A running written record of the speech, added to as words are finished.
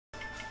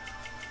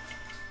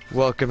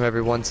Welcome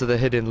everyone to the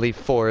Hidden Leaf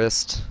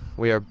Forest.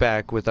 We are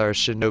back with our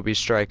Shinobi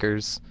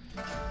Strikers.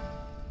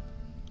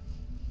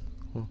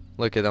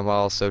 Look at them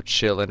all so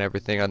chill and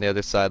everything on the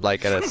other side,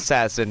 like an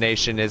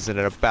assassination isn't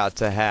about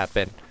to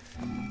happen.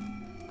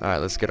 Alright,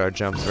 let's get our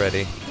jumps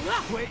ready.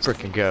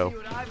 Frickin' go.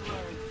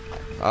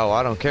 Oh,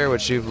 I don't care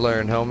what you've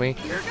learned, homie.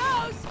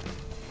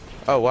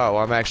 Oh wow,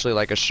 I'm actually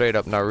like a straight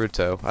up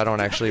Naruto. I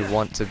don't actually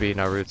want to be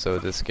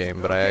Naruto this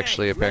game, but I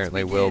actually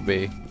apparently will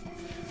be.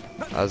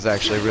 I was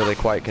actually really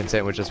quite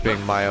content with just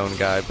being my own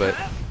guy, but...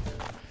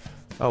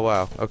 Oh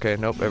wow, okay,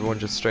 nope, everyone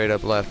just straight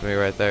up left me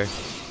right there.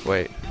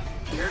 Wait.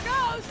 Here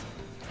goes.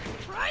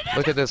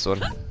 Look at this one.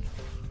 Look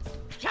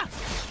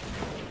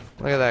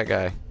at that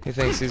guy. He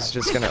thinks he's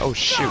just gonna... Oh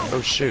shoot,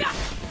 oh shoot.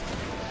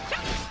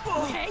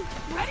 Okay,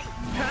 ready?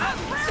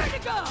 Ready to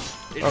go.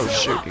 Oh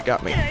shoot, he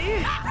got me.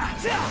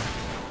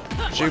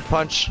 Shoot,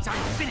 punch.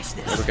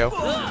 There we go.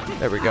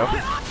 There we go.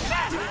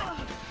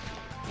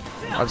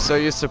 I'm so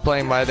used to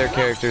playing my other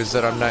characters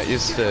that I'm not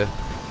used to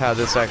how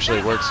this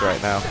actually works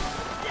right now.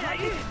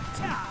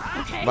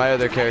 My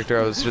other character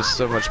I was just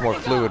so much more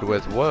fluid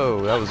with.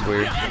 Whoa, that was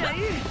weird.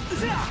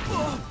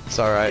 It's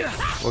alright.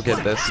 We'll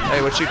get this.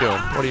 Hey, what you doing?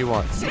 What do you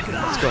want?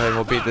 Let's go ahead and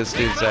we'll beat this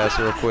dude's ass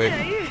real quick.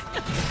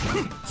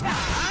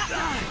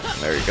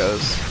 There he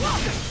goes.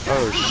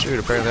 Oh shoot,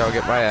 apparently I'll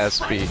get my ass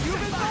beat.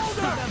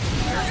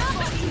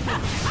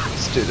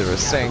 Let's do the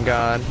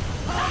Rasengan.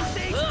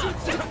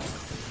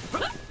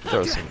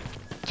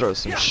 Throw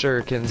some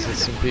shurikens at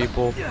some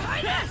people.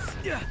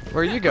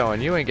 Where are you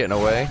going? You ain't getting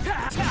away.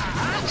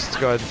 Just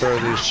go ahead and throw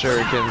these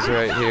shurikens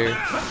right here.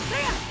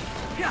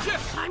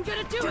 I'm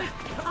gonna do it.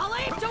 I'll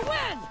aim to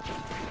win.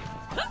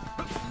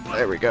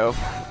 There we go.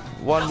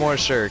 One more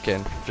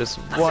shuriken. Just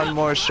one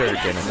more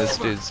shuriken and this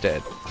dude's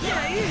dead.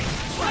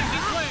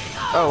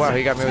 Oh wow,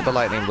 he got me with the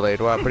lightning blade.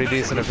 Wow, pretty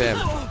decent of him.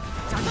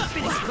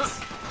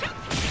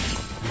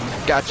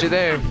 Got you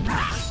there.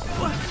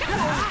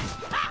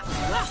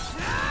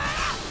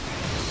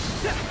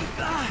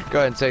 Go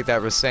ahead and take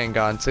that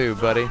Rasengan too,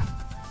 buddy.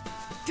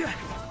 Here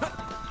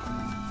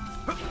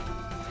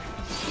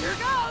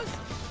goes.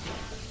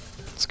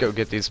 Let's go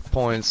get these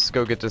points. Let's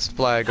go get this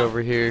flag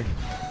over here.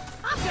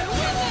 I'm gonna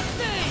win this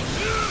thing.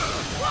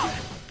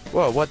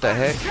 Whoa, what the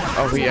heck?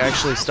 Oh, he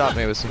actually stopped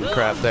me with some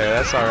crap there.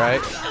 That's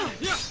alright.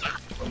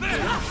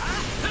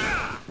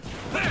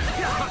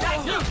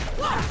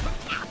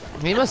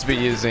 He must be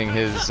using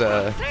his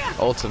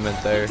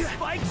ultimate there.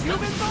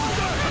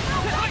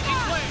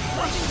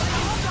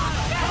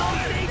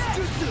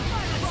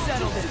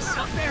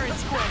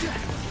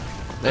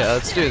 Yeah,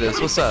 let's do this.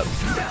 What's up?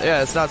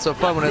 Yeah, it's not so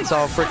fun when it's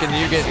all freaking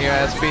you getting your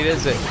ass beat,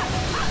 is it?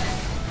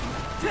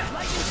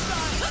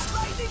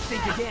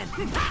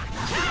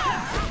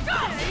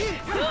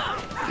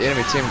 The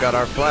enemy team got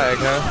our flag,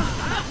 huh?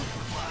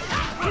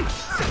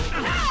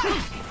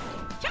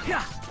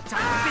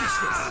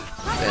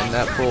 And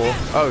that fool.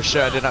 Oh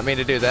shit, I did not mean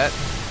to do that.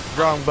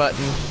 Wrong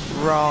button.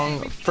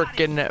 Wrong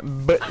freaking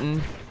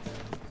button.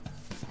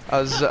 I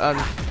was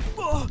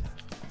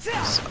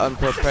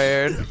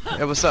unprepared.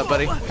 Hey, what's up,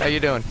 buddy? How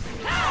you doing?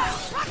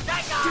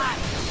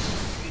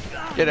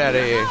 Get out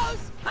of here.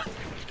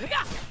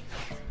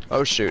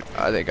 Oh shoot,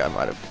 I think I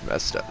might have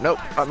messed up.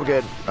 Nope, I'm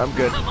good. I'm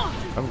good.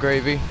 I'm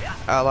gravy.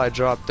 Ally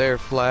dropped their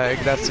flag.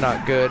 That's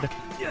not good.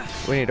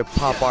 We need to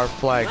pop our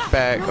flag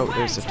back. Oh,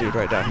 there's a dude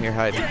right down here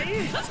hiding.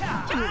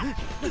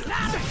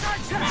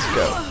 Let's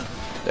go.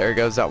 There he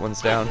goes. That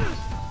one's down.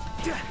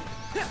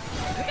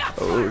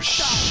 Oh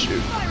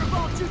shoot.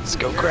 Let's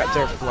go grab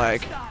their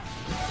flag.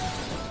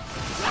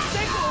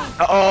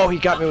 Oh, he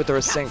got me with the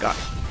Rasengan.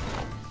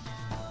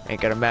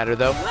 Ain't gonna matter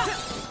though.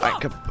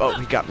 Oh,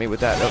 he got me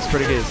with that. That was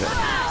pretty good, isn't it?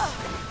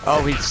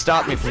 Oh, he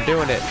stopped me from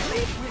doing it.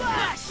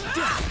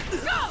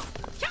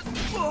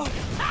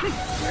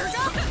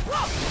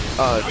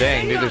 Oh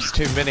dang, dude, there's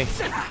too many.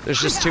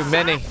 There's just too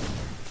many.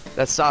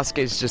 That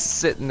Sasuke's just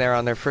sitting there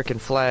on their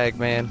freaking flag,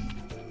 man.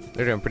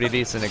 They're doing pretty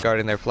decent at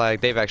guarding their flag.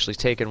 They've actually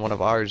taken one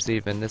of ours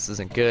even. This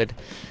isn't good.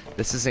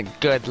 This isn't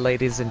good,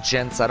 ladies and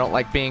gents. I don't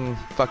like being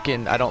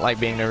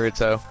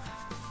Naruto.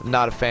 I'm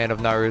not a fan of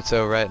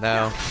Naruto right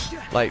now.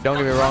 Like, don't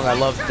get me wrong, I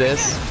love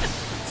this.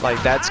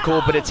 Like, that's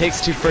cool, but it takes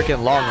too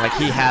freaking long. Like,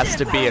 he has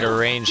to be at a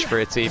range for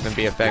it to even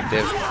be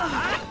effective.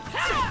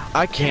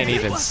 I can't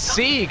even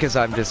see because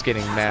I'm just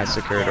getting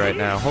massacred right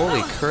now.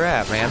 Holy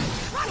crap, man.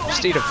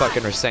 Just eat a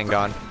fucking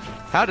Rasengan.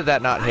 How did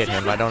that not hit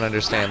him? I don't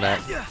understand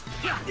that.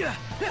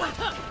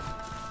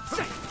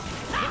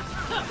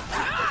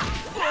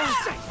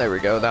 There we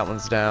go, that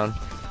one's down.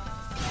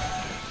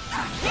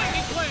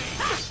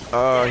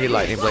 Oh, he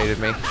lightning bladed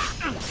me.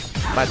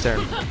 My turn.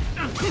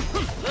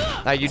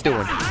 How you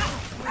doing?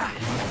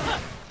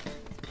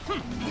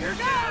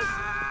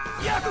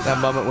 That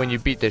moment when you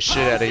beat the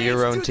shit out of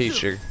your own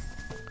teacher.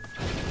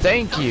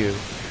 Thank you.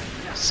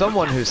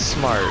 Someone who's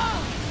smart.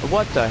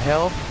 What the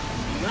hell?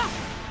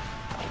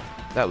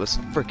 That was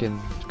freaking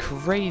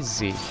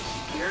crazy.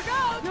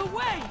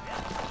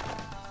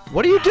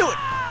 What are you doing?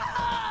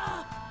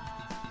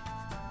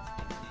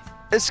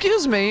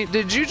 Excuse me,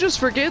 did you just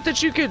forget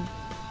that you could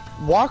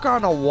walk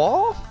on a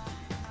wall?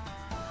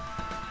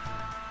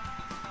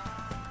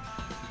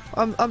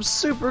 I'm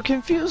super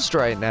confused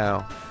right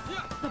now.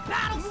 The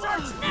battle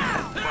starts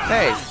now!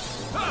 Hey.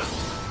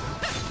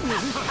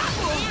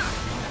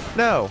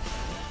 No.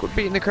 Quit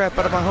beating the crap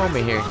out of my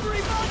homie here.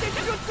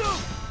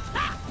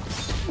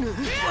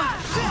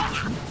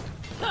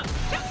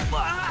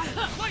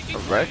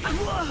 Alright.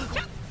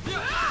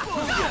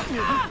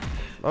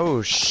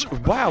 Oh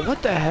wow,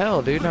 what the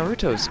hell, dude?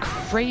 Naruto's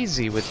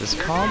crazy with his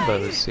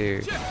combos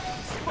here.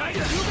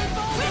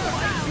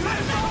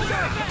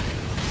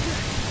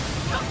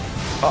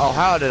 Oh,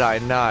 how did I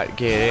not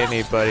get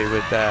anybody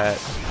with that?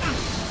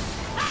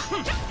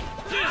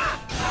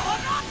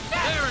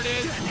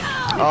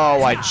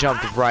 Oh, I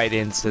jumped right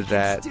into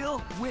that.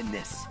 Still win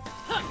this.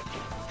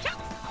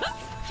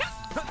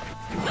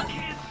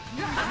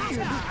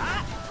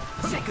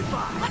 Say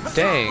goodbye.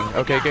 Dang.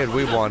 Okay, good.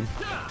 We won.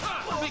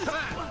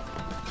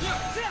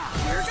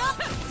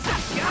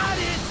 Got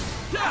it.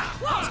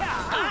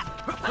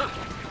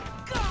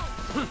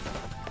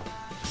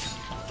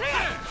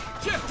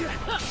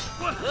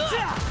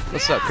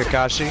 What's up,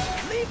 Kakashi?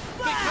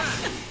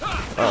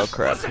 Oh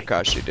crap,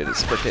 Kakashi did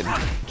his frickin'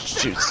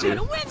 jutsu.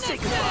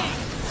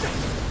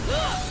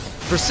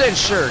 Percent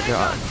sure,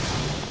 God.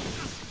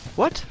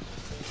 What?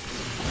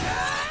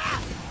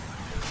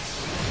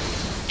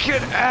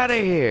 Get out of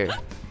here!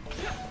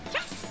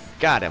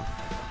 Got him.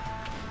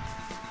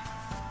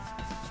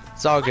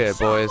 It's all good,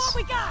 boys.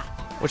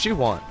 What you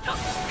want?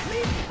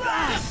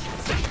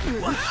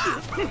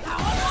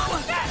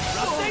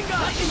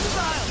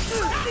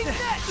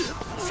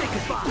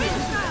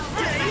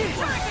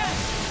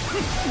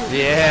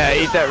 Yeah,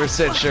 eat that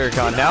Percent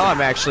Shuriken. Now I'm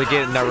actually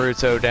getting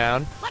Naruto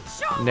down.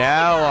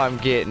 Now I'm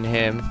getting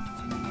him.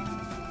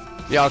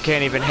 Y'all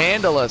can't even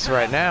handle us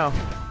right now.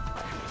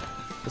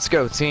 Let's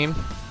go, team.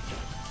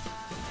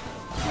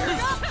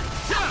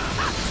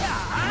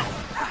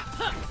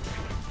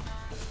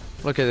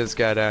 Look at this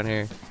guy down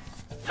here.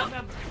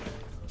 Remember,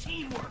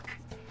 teamwork.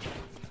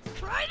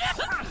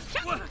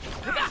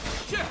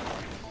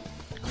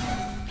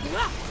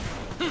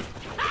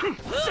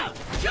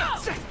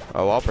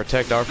 Oh, I'll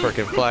protect our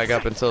frickin' flag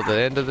up until the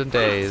end of the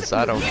days.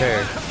 I don't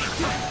care.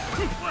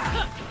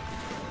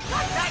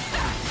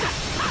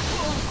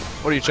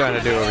 What are you trying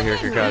to do over here,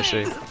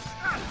 Kakashi?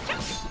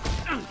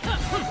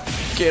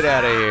 Get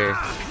out of here.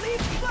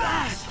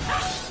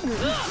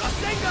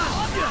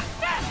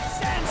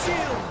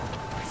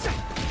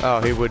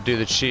 Oh, he would do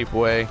the cheap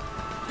way.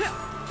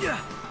 Here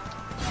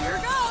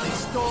goes. They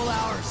stole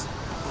ours.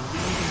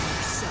 Believe in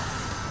yourself.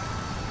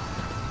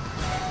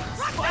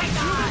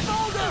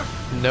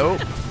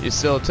 Nope, you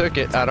still took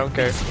it. I don't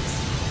care.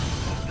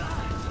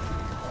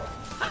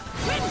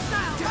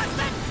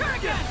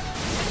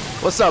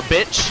 What's up,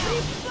 bitch?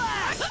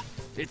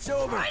 It's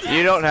over.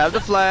 You don't have the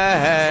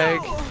flag.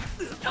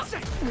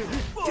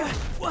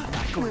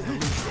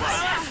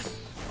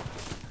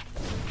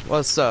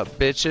 What's up,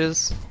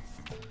 bitches?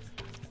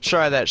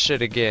 Try that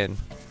shit again.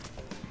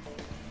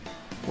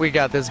 We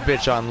got this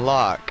bitch on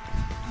lock.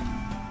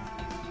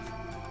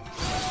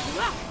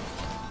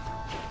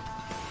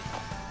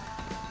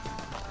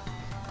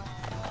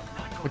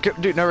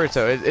 Dude,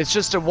 Naruto, it's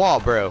just a wall,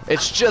 bro.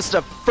 It's just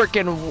a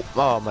freaking.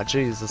 Oh my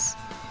Jesus.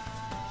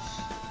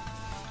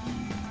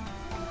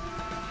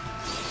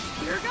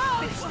 Here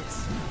goes.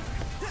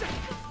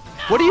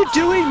 What are you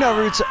doing,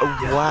 Naruto?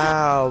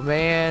 Wow,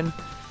 man.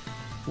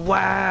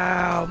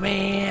 Wow,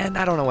 man.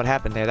 I don't know what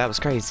happened there. That was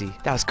crazy.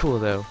 That was cool,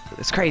 though.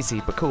 It's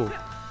crazy, but cool.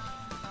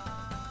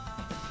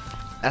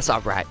 That's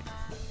alright.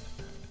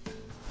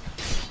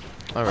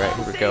 Alright,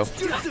 here we go.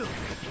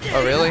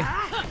 Oh, really?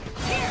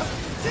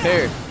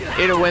 Here.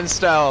 Eat a wind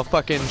style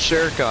fucking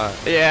Shuriken.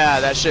 Yeah,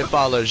 that shit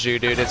follows you,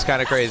 dude. It's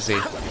kind of crazy.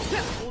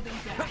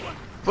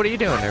 What are you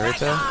doing,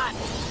 Naruto?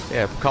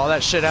 Yeah, call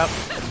that shit out.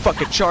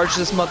 Fucking charge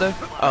this mother.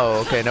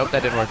 Oh, okay. Nope,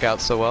 that didn't work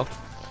out so well.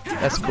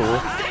 That's cool.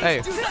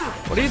 Hey,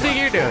 what do you think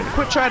you're doing?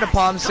 Quit trying to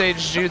palm stage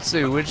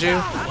jutsu, would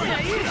you?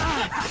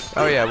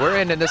 Oh yeah, we're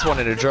ending this one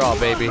in a draw,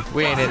 baby.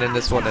 We ain't ending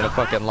this one in a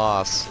fucking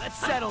loss. Let's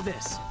settle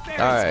this.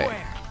 Alright.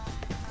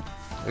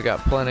 We got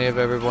plenty of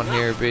everyone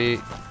here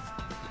beat.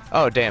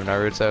 Oh damn,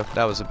 Naruto.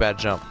 That was a bad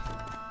jump.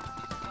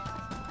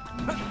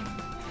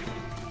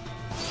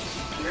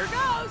 Here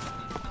goes.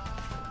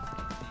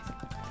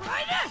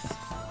 Try this.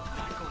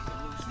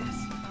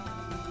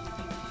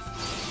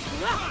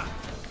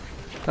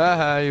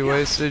 Haha, you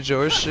wasted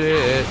your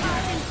shit.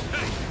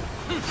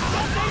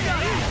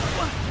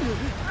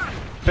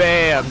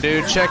 Bam,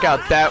 dude. Check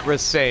out that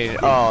Rasen.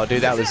 Oh,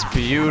 dude, that was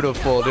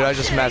beautiful. Dude, I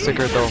just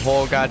massacred their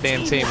whole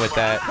goddamn team with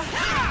that.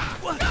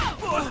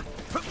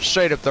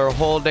 Straight up their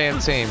whole damn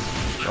team.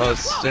 Well, as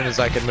soon as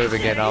I can move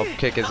again, I'll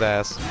kick his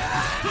ass.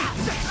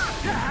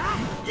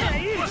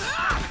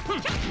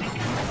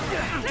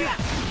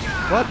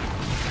 What?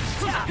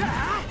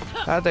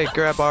 How'd they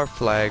grab our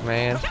flag,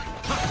 man?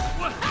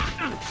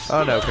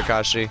 Oh no,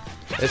 Kakashi.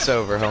 It's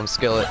over, home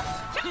skillet.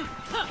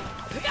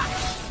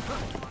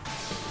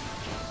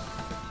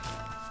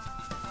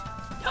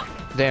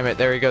 Damn it,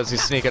 there he goes,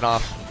 he's sneaking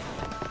off.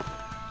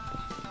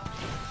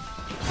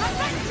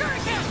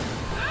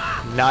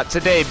 Not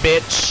today,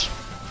 bitch.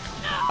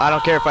 I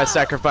don't care if I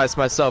sacrifice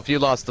myself. You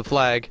lost the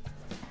flag.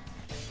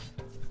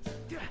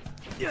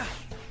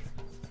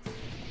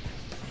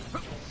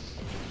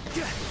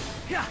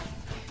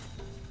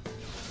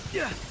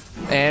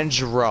 And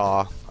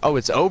draw. Oh,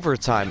 it's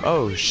overtime.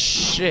 Oh,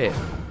 shit.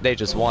 They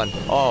just won.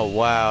 Oh,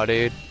 wow,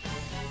 dude.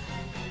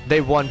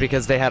 They won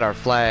because they had our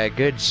flag.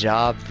 Good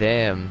job,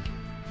 them.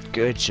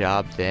 Good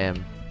job,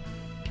 them.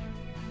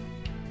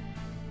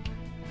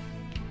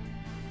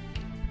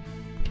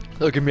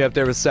 Look at me up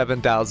there with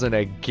 7,000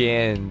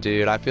 again,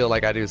 dude. I feel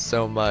like I do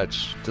so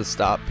much to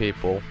stop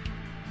people.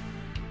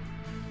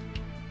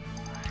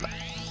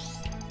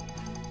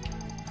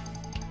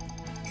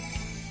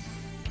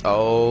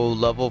 Oh,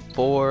 level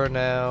 4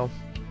 now.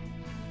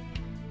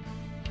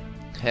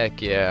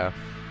 Heck yeah.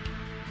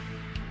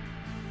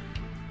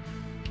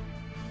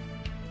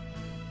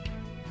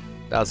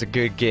 That was a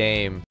good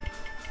game.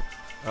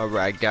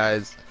 Alright,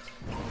 guys.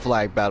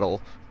 Flag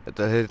battle at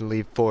the Hidden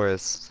Leaf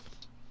Forest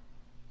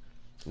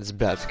is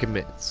about to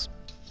commence.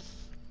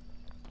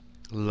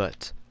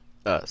 Let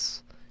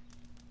us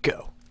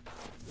go.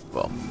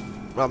 Well,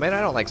 man,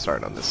 I don't like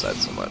starting on this side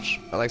so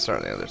much. I like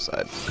starting on the other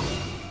side.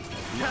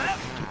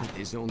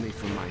 Is only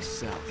for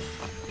myself.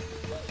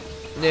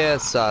 Yeah,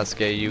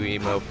 Sasuke, you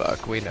emo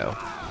fuck, we know.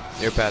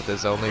 Your path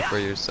is only for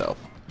yourself.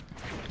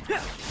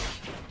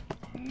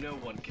 No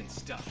one can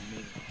stop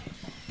me.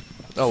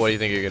 Oh, what do you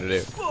think you're gonna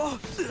do?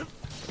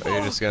 Are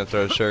you just gonna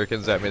throw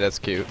shurikens at me? That's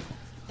cute.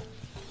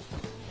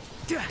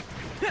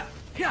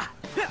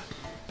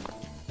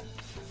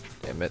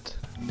 Damn it.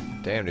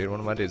 Damn, dude, one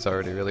of my dudes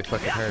already really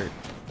fucking hurt.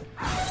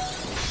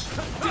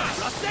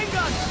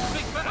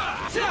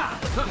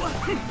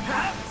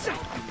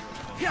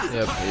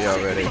 Yep, you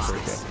already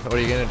freaking. What are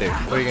you gonna do?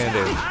 What are you gonna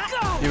do?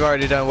 You've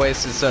already done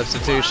wasted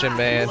substitution,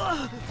 man.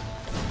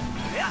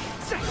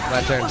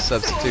 My turn to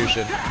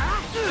substitution.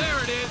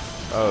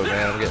 Oh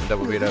man, I'm getting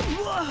double beat up.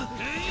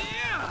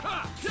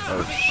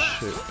 Oh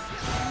shit.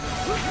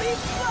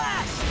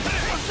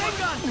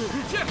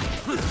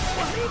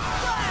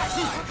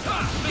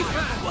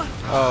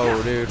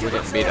 Oh dude, we're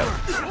getting beat up.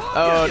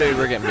 Oh dude,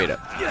 we're getting beat up.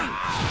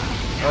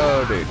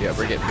 Oh dude, yeah,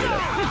 we're getting beat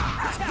up.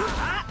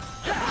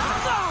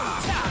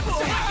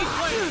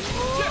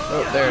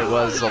 Oh, there it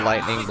was, the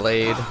lightning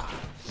blade.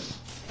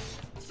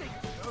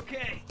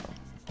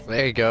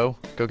 There you go.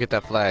 Go get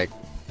that flag.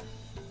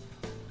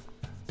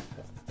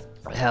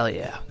 Hell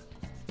yeah.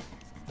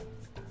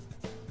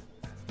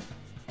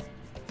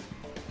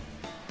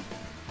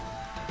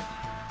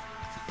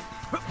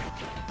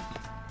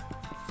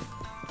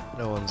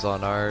 No one's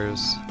on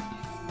ours.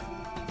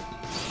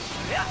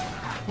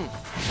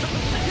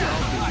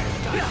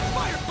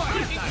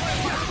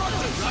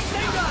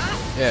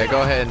 Yeah,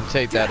 go ahead and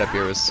take that up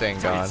your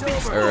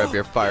Rasengan, or up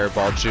your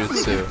Fireball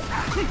Jutsu.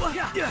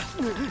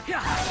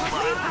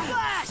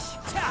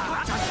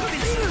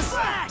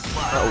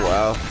 Oh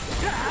wow.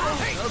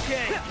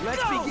 Okay,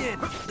 let's begin.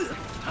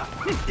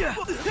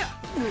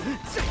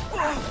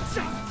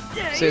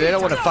 See, they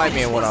don't want to fight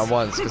me in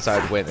one-on-ones because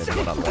I'd win in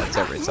one-on-ones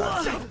every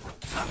time.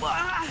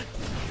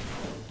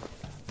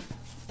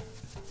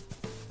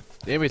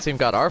 The enemy team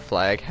got our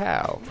flag.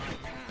 How?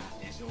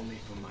 It's only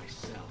for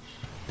myself.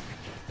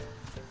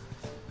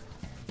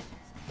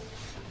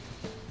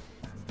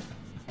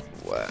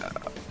 Wow.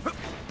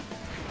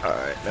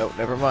 Alright, nope,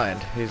 never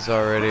mind. He's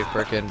already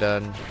frickin'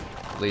 done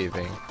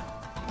leaving.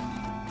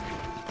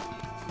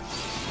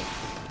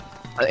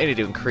 I need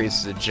to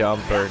increase the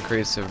jump or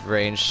increase the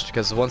range,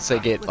 because once they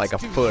get like a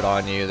foot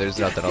on you, there's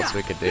nothing else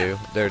we could do.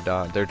 They're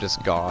done. They're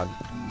just gone.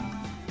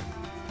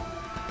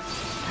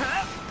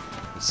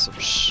 Some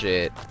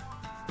shit.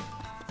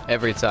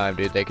 Every time,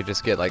 dude, they could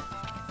just get like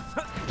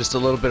just a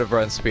little bit of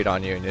run speed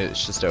on you and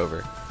it's just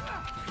over.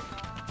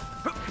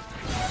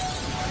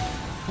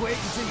 Wait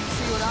until you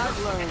see what I've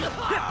learned.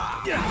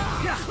 Yeah.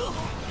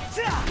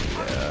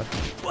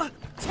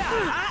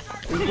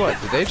 Dude,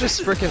 what? Did they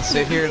just frickin'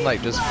 sit here and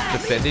like just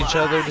defend each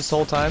other this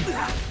whole time?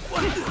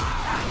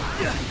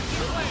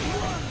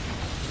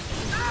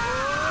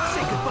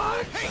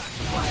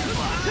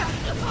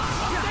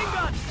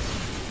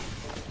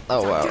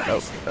 Oh wow,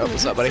 nope. Oh,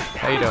 what's up, buddy?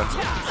 How you doing?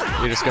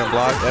 You're just gonna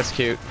block? That's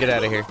cute. Get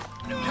out of here.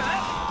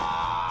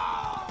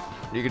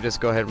 You can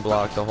just go ahead and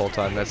block the whole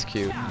time. That's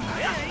cute.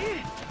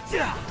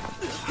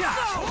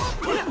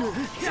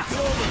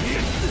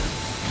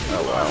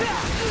 Oh wow.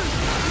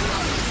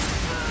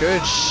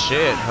 Good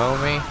shit,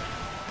 homie.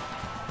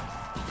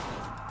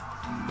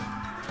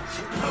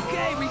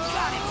 Okay, we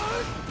got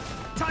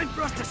it. Time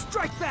for us to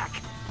strike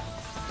back.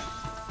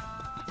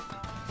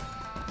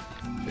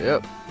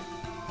 Yep.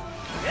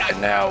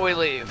 And now we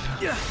leave.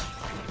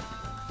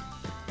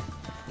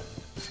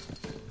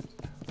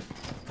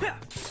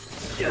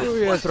 Oh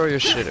yeah, throw your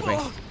shit at me.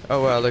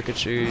 Oh wow, look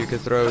at you. You can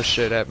throw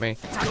shit at me.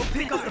 Go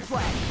pick up the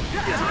flag.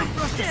 Time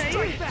for us to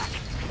strike back.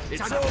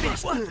 It's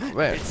over.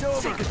 Man. It's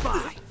over. Say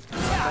goodbye.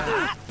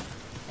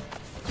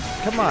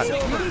 Come on. We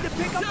need to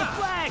pick up the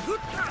flag.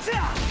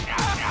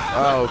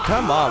 Oh,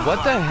 come on.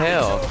 What the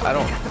hell? I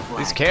don't...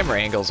 These camera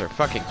angles are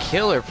fucking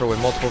killer for when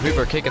multiple people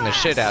are kicking the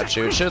shit out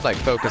you. It should, like,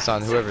 focus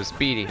on whoever's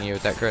beating you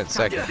at that current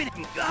second.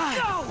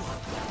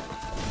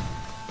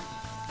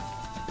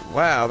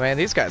 Wow, man,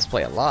 these guys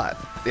play a lot.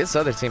 This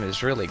other team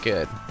is really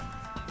good.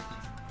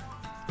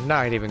 I'm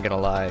not even gonna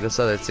lie. This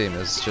other team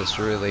is just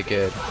really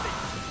good.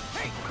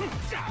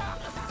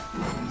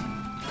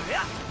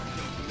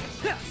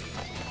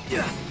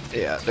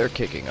 Yeah, they're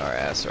kicking our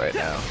ass right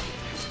now.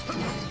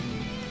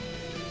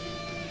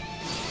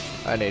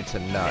 I need to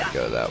not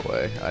go that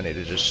way. I need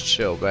to just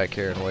chill back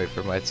here and wait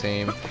for my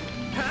team.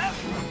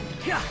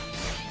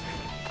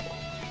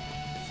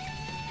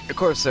 Of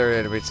course their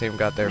enemy team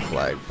got their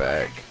flag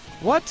back.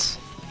 What?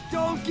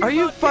 Are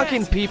you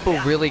fucking people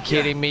really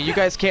kidding me? You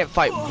guys can't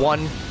fight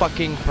one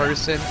fucking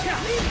person?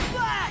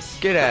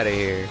 Get out of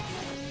here.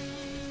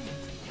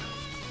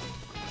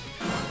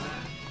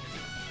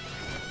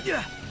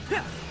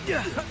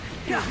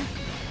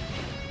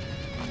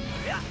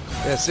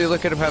 Yeah, see,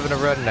 look at him having to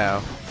run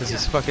now. Because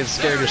he's fucking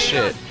scared as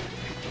shit.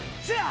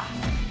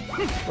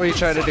 What are you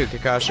trying to do,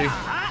 Kakashi?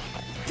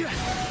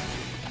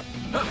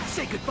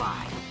 Say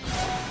goodbye.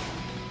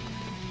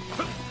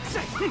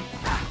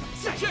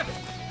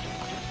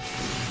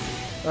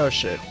 Oh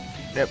shit.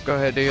 Yep, go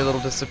ahead, do your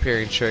little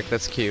disappearing trick.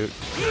 That's cute.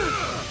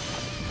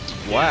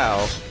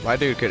 Wow, my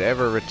dude could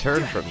ever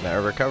return from that,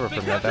 or recover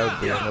from that. That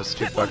would be almost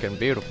too fucking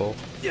beautiful.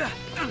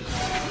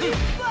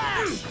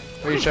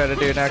 What are you trying to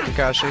do now,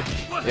 Kakashi?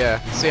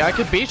 Yeah. See, I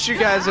could beat you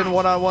guys in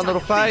one-on-one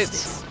little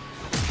fights.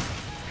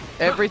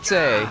 Every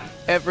day.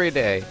 Every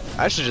day.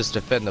 I should just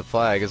defend the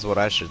flag is what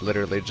I should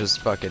literally just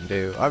fucking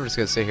do. I'm just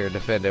gonna sit here and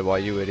defend it while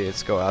you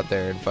idiots go out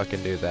there and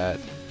fucking do that.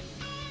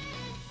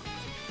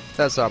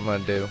 That's what I'm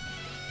gonna do.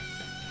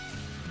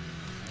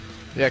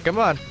 Yeah, come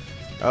on.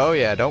 Oh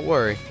yeah, don't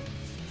worry.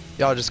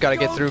 Y'all just gotta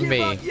get through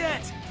me.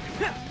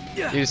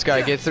 You just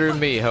gotta get through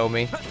me,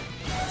 homie.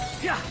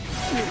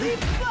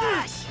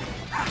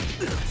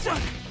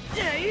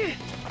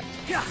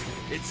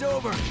 It's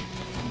over.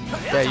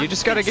 Yeah, you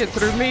just gotta get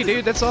through me,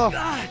 dude, that's all.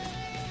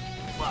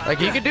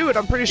 Like, you can do it,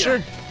 I'm pretty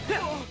sure.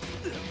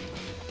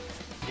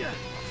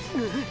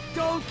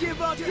 Don't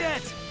give up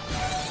yet.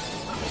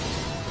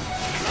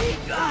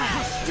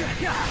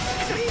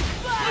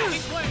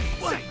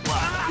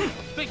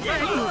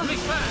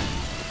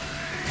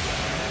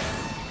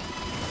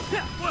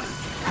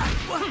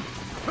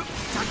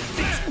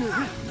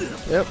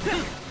 Yep.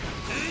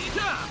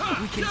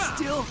 We can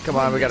still. Come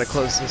on, we gotta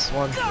close this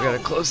one. We gotta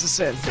close this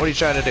in. What are you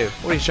trying to do?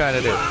 What are you trying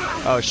to do?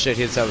 Oh shit,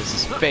 that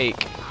was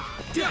fake.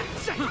 It's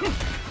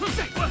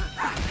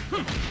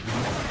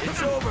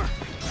over.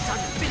 Time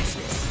to finish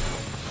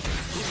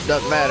this.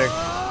 Doesn't matter.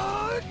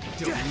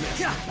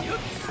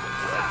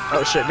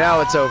 Oh shit,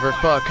 now it's over.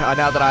 Fuck,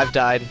 now that I've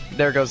died.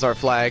 There goes our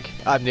flag.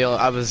 I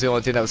was the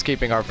only thing that was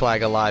keeping our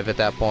flag alive at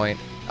that point.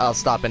 I was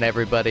stopping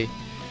everybody.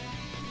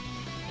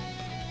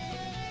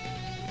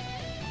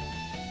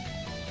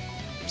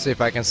 See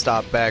if I can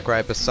stop back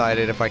right beside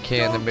it. If I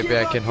can, then maybe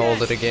I can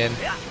hold it again.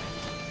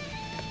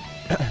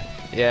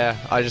 Yeah,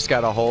 I just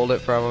gotta hold it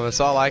from him. It's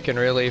all I can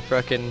really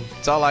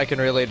it's all I can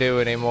really do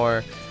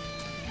anymore.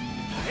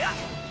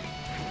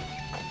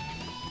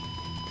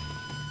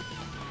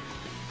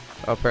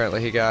 Oh,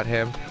 apparently he got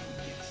him.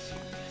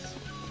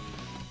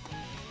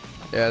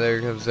 Yeah,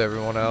 there comes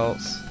everyone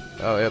else.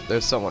 Oh, yep,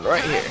 there's someone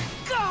right here.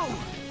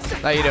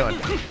 How you doing?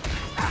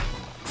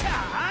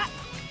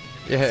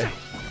 Yeah.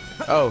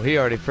 Oh, he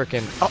already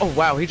freaking. Oh,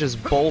 wow, he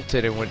just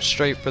bolted and went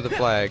straight for the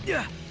flag.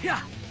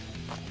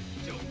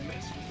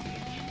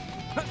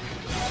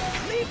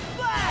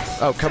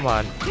 Oh, come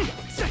on.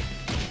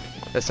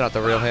 That's not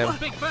the real him.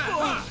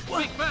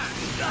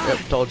 Yep,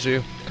 told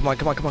you. Come on,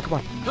 come on, come on, come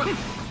on.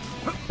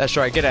 That's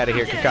right, get out of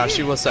here,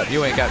 Kakashi. What's up?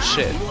 You ain't got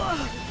shit.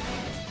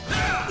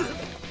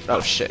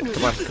 Oh, shit.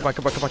 Come on, come on,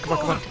 come on, come on, come on,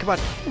 come on, come on.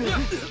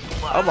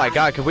 Oh my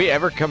god, could we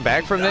ever come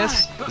back from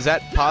this? Is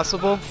that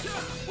possible?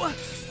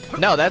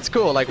 No, that's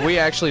cool. Like, we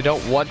actually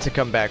don't want to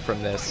come back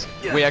from this.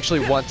 We actually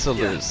want to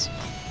lose.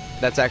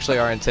 That's actually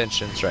our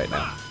intentions right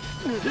now.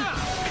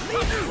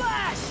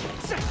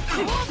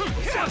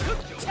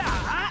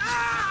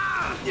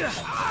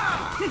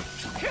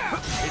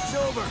 It's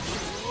over.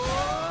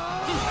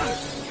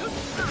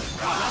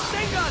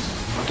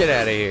 Get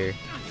out of here.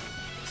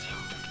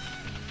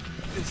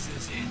 This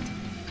is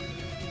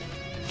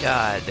it.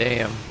 God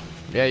damn.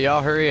 Yeah,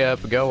 y'all hurry up.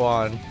 Go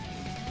on.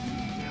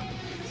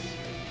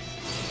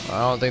 I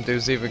don't think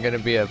there's even gonna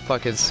be a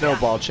fucking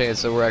snowball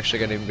chance that we're actually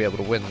gonna even be able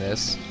to win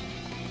this.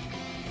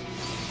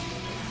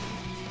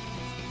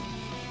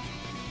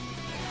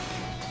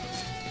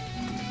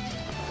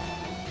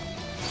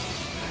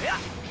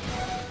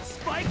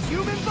 Spiked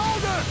human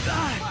boulder.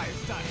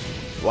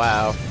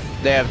 Wow.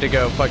 They have to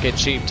go fucking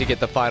cheap to get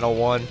the final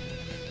one.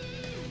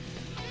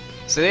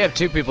 So they have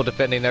two people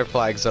defending their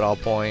flags at all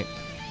point.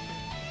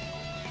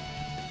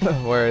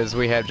 Whereas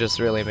we have just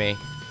really me.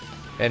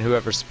 And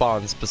whoever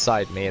spawns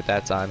beside me at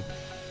that time.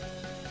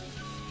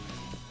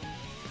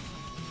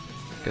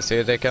 Cause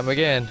here they come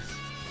again.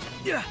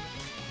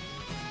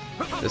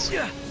 Just...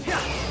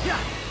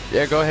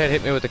 Yeah, go ahead,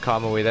 hit me with the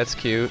Kamui, that's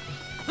cute.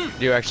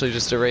 You actually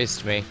just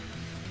erased me.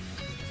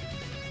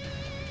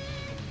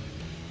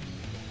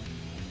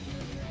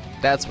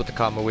 That's what the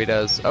Kamui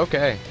does.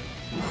 Okay.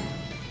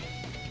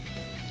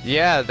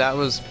 Yeah, that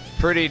was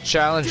pretty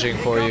challenging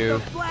for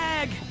you.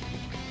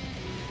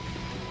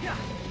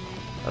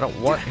 I don't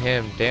want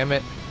him, damn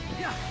it.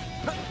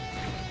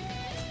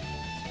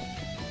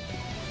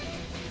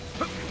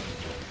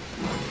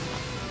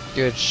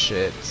 Good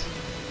shit.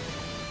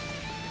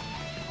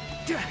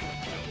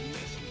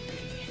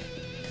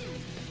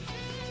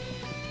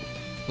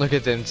 Look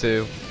at them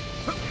two.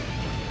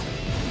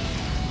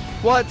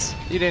 What?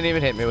 You didn't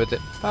even hit me with it.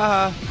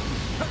 Haha.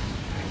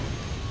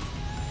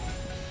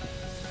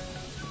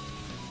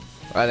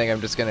 I think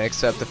I'm just gonna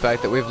accept the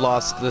fact that we've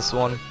lost this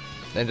one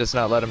and just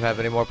not let him have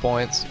any more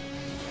points.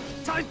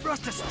 Time for us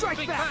to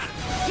strike back!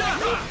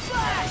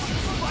 Flash!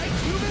 Spike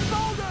human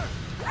boulder!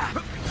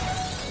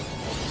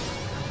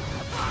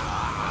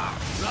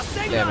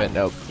 Damn it,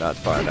 nope, not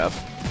far enough.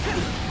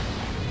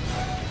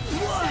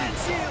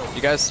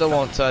 You guys still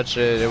won't touch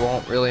it, it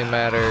won't really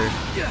matter.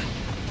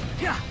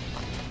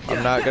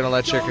 I'm not gonna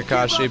let your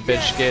Kakashi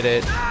bitch get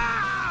it.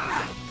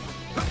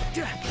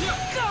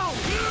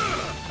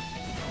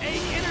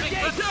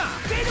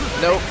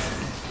 Nope.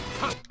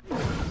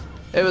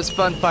 It was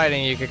fun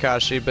fighting you,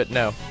 Kakashi, but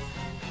no.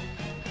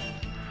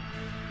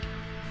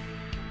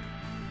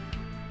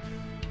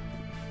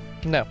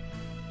 No.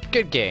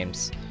 Good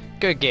games.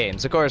 Good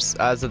games. Of course,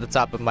 I was at the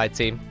top of my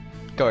team.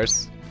 Of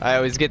course. I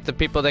always get the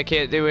people that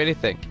can't do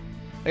anything.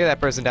 Look at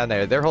that person down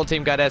there. Their whole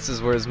team got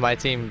S's, whereas my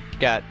team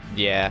got...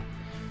 yeah.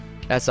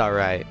 That's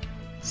alright.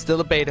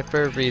 Still a beta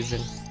for a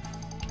reason.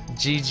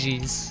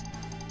 GG's.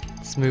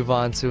 Let's move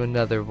on to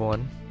another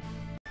one.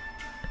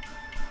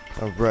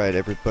 Alright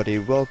everybody,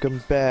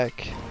 welcome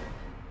back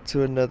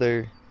to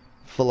another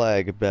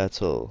flag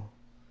battle.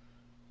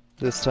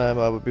 This time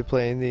I will be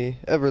playing the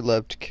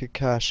ever-loved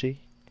Kakashi.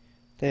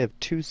 They have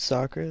 2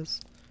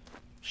 Sakuras.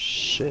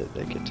 Shit,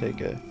 they could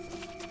take a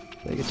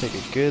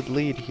good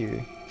lead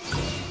here.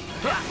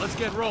 Let's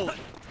get rolling.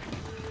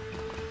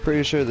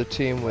 Pretty sure the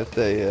team with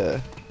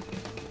a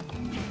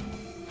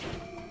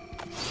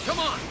Come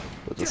on.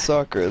 with the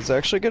Sakura is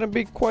actually gonna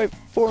be quite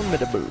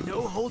formidable.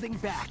 No holding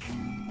back.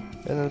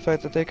 And the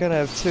fact that they kind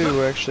of have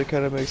 2 actually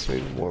kind of makes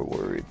me more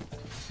worried.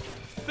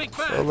 Big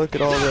bang. Oh, look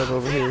at all of them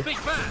over here. Big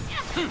bang.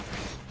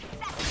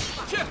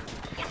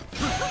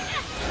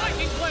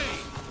 Lightning blade.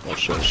 I'll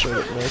show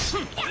it, miss.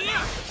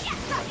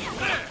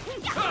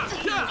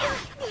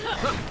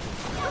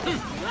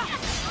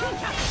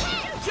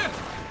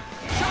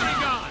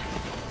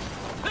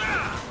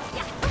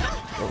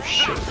 Oh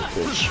shit,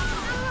 bitch.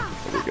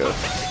 There we go.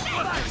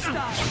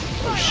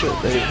 Oh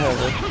shit, they have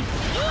it.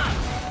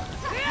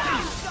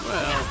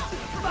 Well,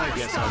 I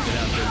guess I'll get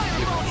out there and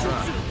give it a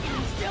try.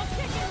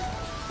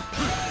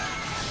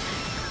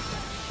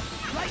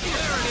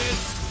 There it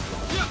is.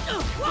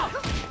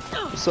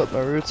 What's up,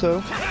 Naruto?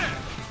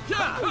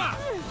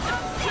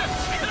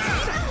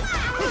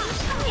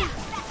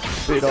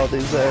 Beat all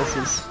these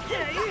asses.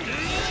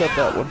 Except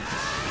that one.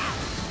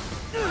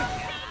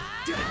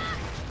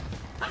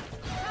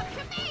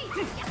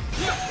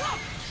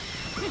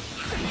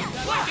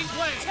 Lightning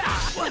blade.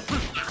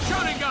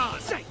 Shooting gun.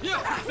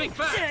 Big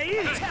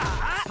bang.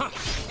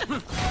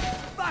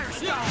 Fire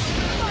style.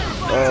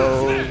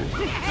 Oh.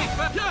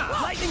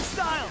 Lightning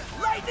style.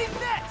 Lightning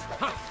net.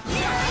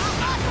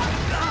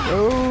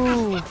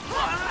 Oh.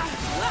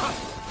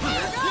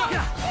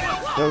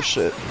 Oh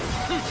shit.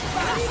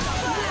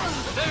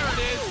 There it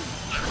is.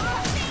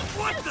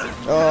 What the?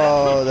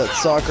 Oh, that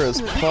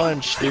Sakura's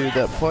punch, dude.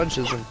 That punch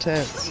is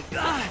intense.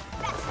 I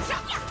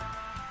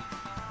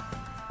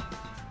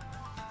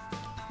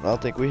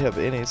don't think we have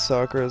any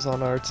Sakuras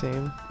on our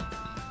team.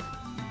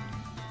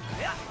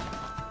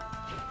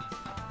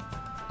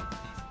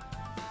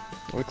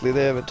 Luckily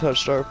they haven't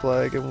touched our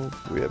flag and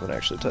we haven't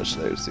actually touched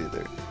theirs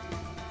either.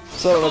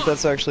 So I don't know if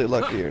that's actually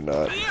lucky or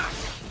not.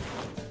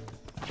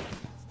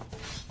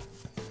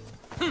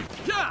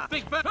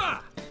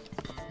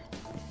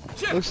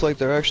 Looks like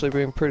they're actually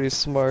being pretty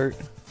smart.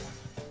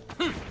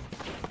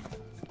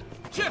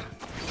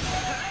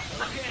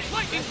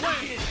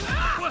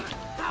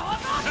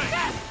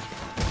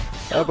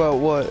 How about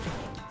what?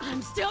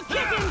 I'm still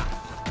kicking.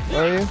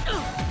 Are you?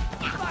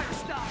 Fire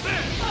style.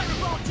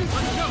 Fireball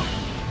jutsu.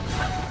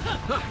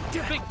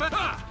 Big bang.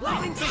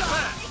 Lightning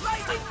style.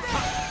 Lightning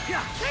net.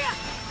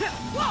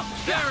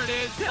 There it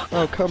is.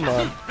 Oh, come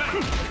on.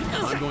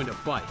 I'm going to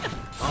fight.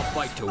 I'll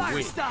fight to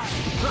win.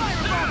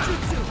 Fireball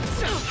jutsu.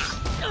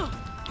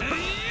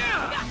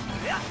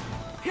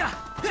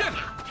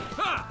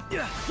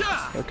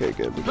 Okay,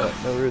 good. We got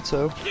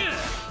Naruto.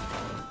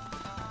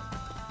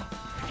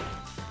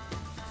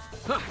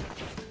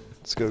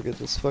 Let's go get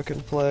this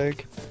fucking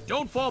flag.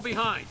 Don't fall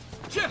behind.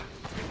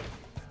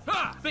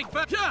 Big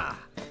bang.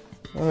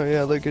 Oh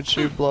yeah, look at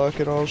you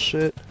blocking all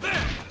shit.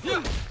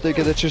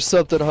 Thinking that you're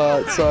something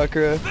hot,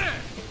 Sakura.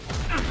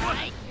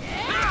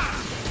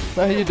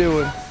 How you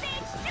doing?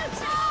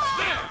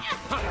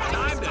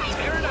 Time to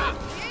tear it up.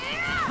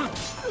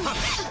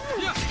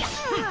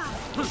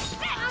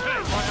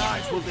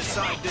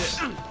 decide this.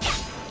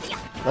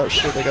 Oh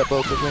shit, they got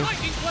both of me.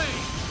 Lightning blade.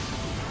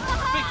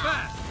 Big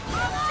fast.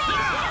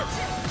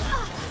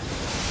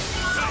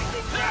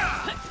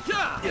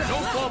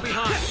 Don't fall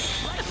behind.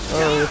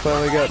 Oh, they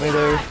finally got me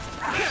there.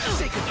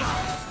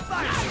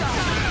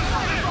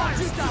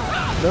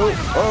 Nope.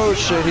 Oh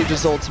shit, he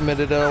just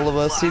ultimated all of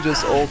us. He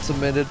just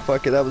ultimated.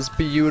 Fuck it, that was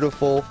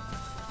beautiful.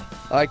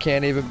 I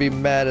can't even be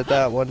mad at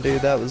that one,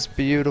 dude. That was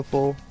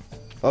beautiful.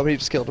 Oh, he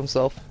just killed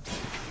himself.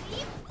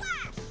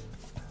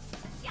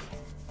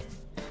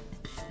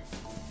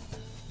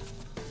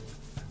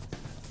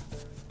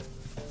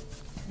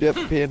 Yep,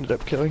 he ended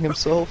up killing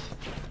himself.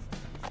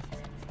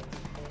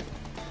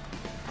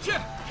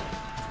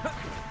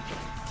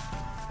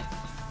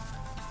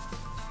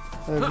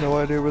 I have no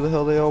idea where the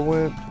hell they all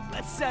went.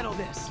 Let's settle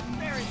this.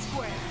 Fair and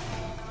square.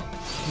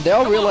 They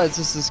all realize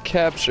this is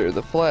capture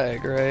the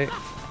flag, right?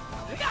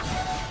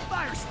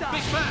 Fire style.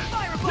 Big fast.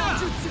 Fireball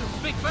jutsu.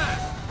 Big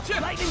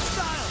fast. Lightning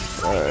style.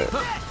 Alright.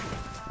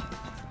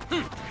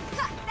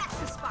 That's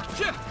the spot.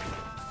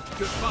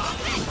 Good spot.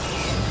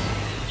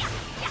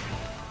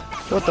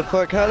 What the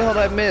fuck? How the hell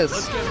did I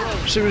miss?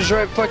 She was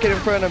right fucking in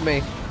front of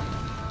me.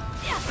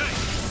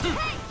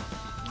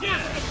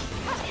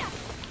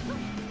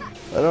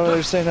 I don't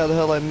understand how the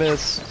hell I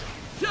missed.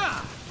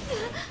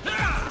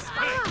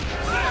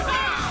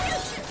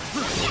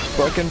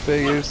 Fucking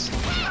figures.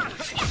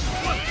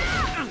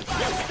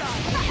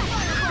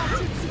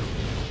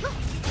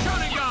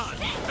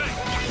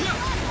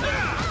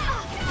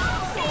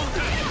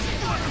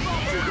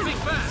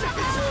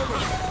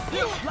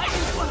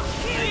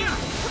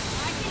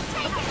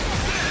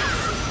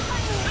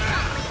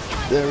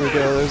 There we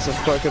go, there's a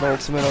fucking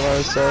ultimate on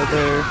our side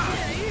there.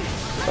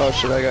 Oh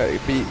shit, I got you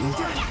beaten.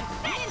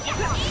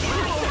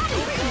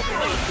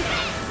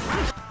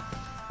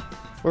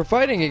 We're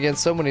fighting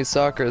against so many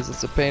Sakras,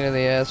 it's a pain in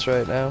the ass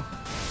right now.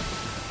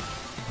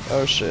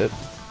 Oh shit.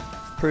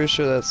 Pretty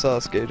sure that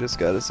Sasuke just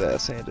got his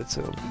ass handed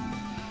to him.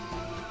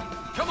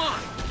 Come on!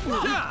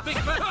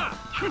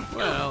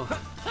 Well,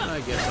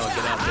 I guess I'll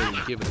get out there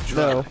and give it a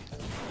try.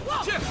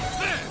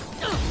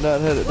 No.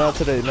 Not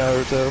today,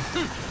 Naruto.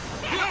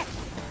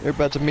 You're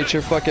about to meet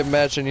your fucking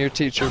match and your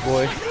teacher,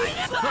 boy.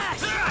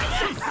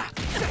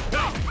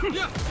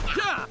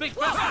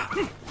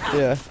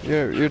 Yeah,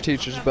 your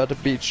teacher's about to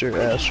beat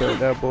your ass right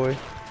now, boy.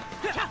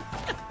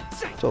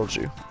 Told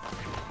you.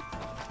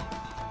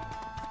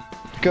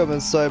 Coming,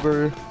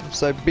 Siberian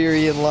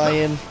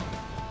lion.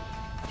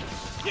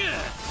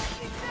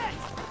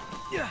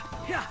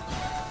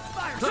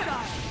 Fire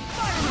style.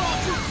 Fireball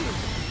jutsu.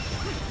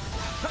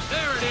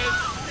 There it is.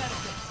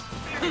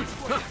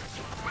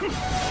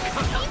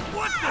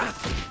 What the?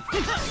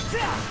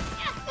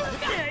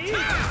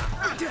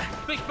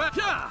 Big fat.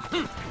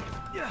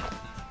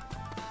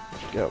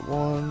 Got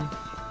one.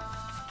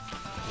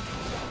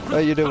 How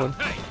you doing?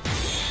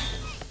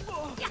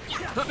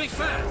 Big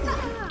fat.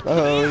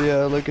 Oh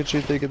yeah, look at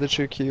you thinking that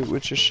you're cute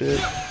with your shit.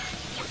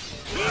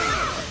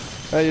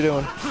 How you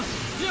doing?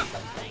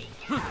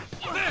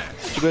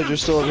 Too bad you're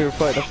still over here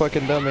fighting a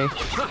fucking dummy.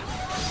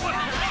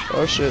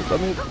 Oh shit,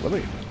 let me.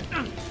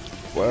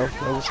 Wow,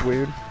 that was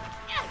weird.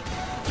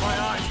 My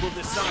eyes will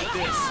decide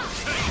this.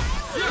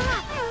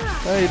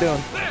 How you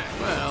doing?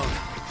 Well,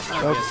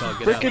 I Oh, guess I'll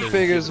get out there frickin' and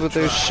figures give with it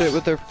a their try. shit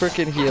with their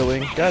frickin'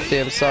 healing.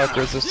 Goddamn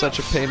Sakras are such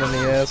a pain in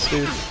the ass,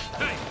 dude.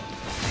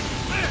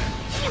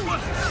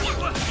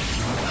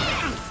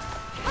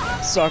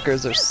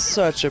 Sakras are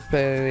such a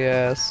pain in the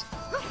ass.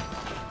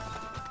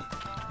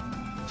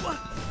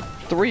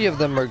 3 of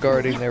them are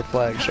guarding their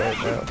flags right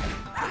now.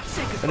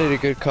 I need a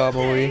good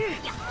combo-y.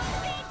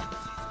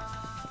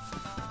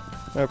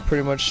 I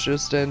pretty much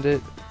just end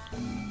it.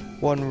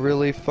 One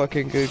really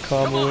fucking good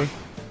combo-y.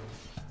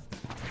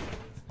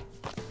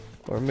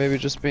 Or maybe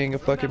just being a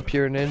fucking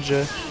pure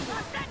ninja.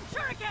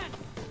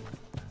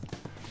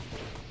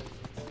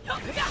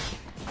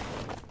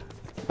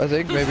 I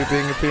think maybe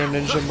being a pure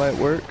ninja might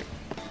work.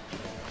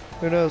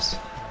 Who knows?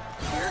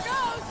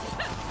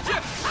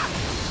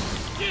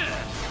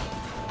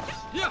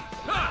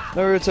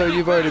 Naruto,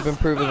 you've already been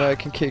proven that I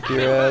can kick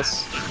your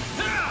ass.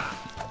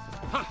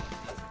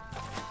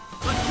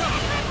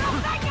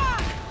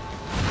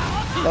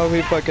 Oh,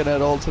 he fucking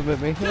had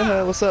ultimate me.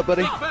 What's up,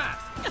 buddy?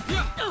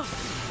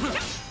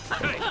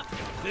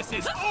 This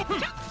is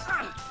open.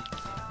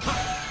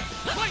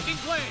 Lightning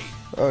blade.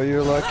 Oh,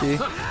 you're lucky.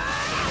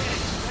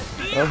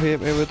 Oh, he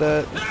hit me with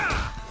that.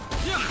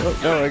 Oh,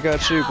 no, I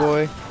got you,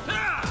 boy.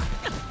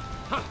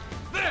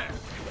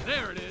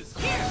 There it is.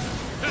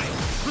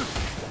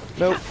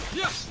 Nope.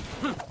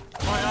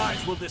 My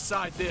eyes will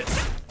decide this.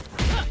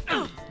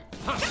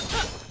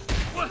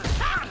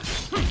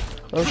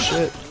 Oh,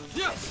 shit.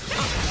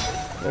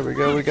 There we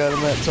go, we got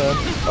him that time.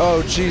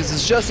 Oh,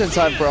 Jesus, just in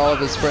time for all of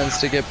his friends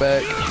to get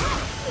back.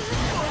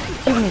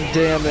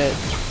 Damn it.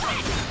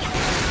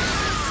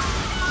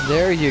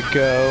 There you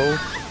go.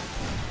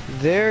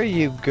 There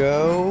you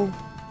go.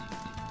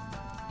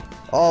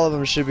 All of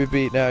them should be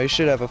beat now. You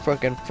should have a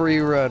fucking free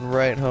run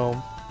right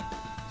home.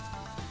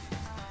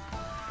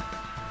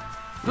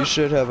 You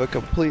should have a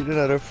complete and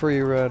utter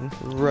free run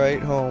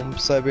right home,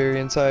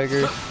 Siberian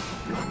Tiger.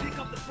 Pick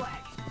up the flag.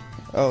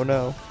 Oh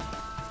no.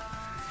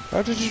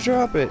 How did you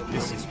drop it?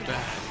 This is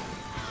bad.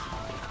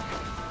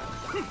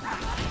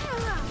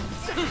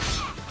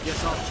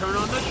 Guess I'll turn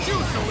on the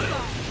juice a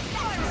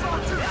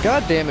little.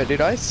 God damn it,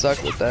 dude, I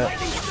suck with that.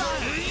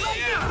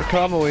 The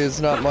Kamui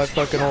is not my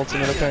fucking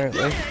ultimate,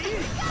 apparently.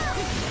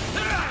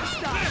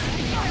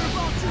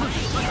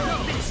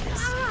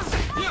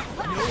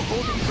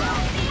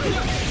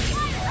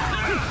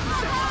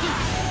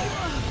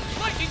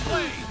 Lightning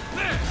blade.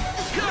 There.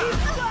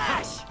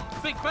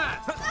 Think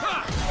fast.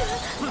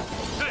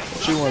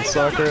 She wants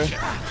Sakura.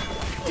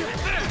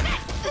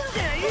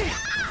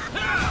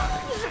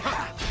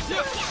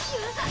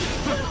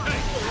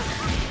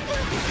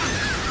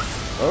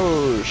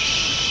 Oh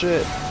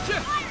shit.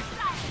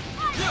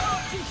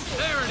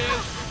 There it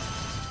is.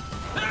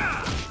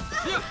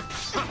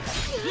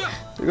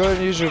 Go ahead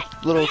and use your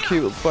little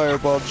cute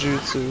fireball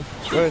jutsu.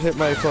 Go ahead and hit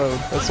my clone.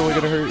 That's only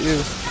gonna hurt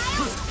you.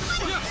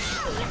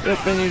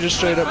 Yep, and you just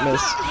straight up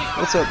miss.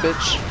 What's up,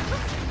 bitch?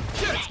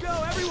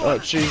 Oh,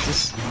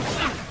 Jesus.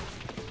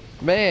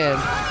 Man,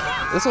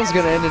 this one's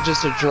gonna end in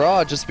just a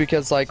draw just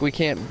because, like, we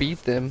can't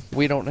beat them.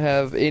 We don't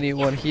have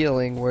anyone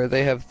healing where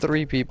they have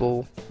 3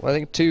 people. Well, I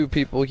think 2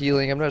 people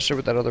healing. I'm not sure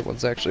what that other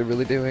one's actually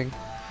really doing.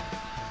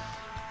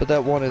 But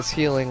that one is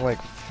healing like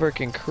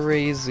freaking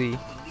crazy.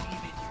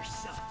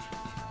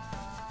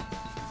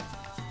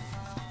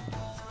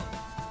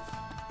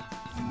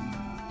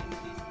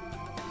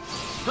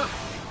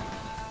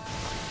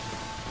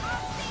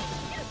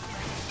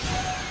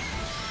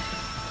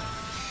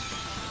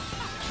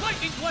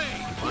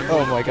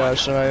 Oh my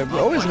gosh, and I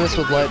always miss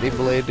with Lightning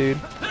Blade, dude.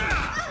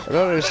 I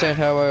don't understand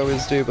how I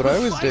always do, but I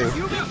always do.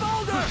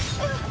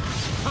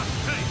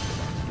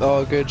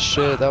 Oh, good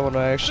shit. That one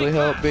actually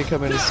helped me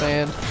come into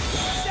sand.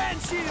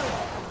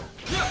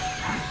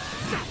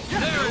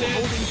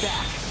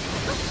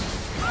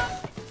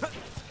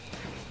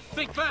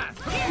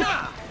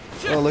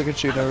 Oh, look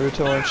at you,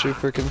 Naruto. Aren't you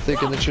freaking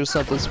thinking that you're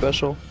something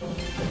special?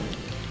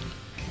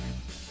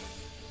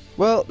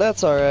 Well,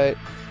 that's alright.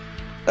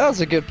 That was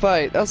a good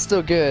fight. That was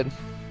still good.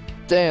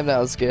 Damn, that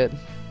was good.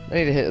 I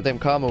need to hit them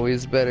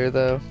Kamuis better,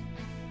 though.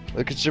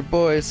 Look at your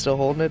boy, still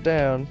holding it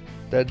down.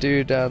 That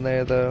dude down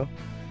there, though.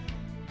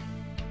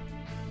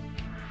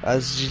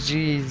 That's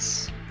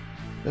GG's.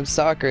 Them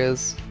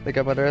Sakuras. I think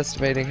I'm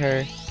underestimating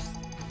her.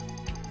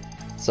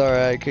 It's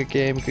alright. Good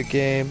game, good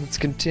game. Let's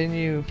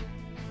continue.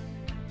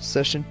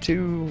 Session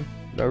 2.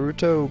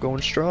 Naruto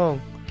going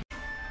strong.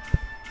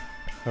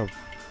 Oh,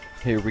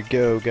 here we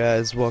go,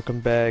 guys.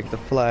 Welcome back. The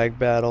flag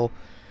battle.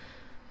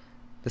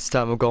 This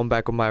time I'm going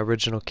back with my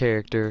original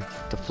character,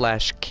 the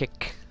Flash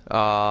Kick.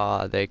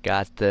 Ah, they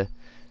got a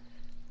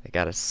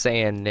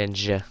sand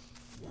ninja.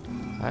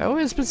 I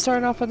always been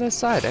starting off on this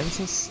side ever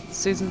since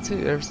season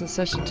 2, ever since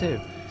session 2.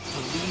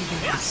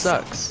 It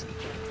sucks.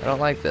 I don't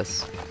like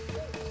this.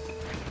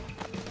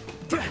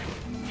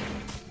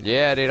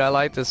 Yeah, dude, I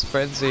like this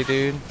frenzy,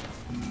 dude.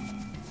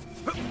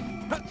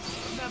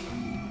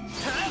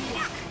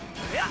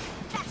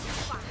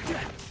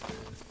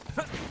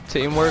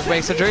 Teamwork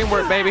makes the dream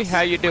work, baby.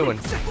 How you doing?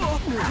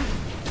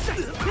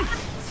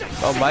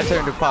 Oh, my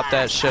turn to pop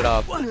that shit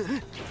off.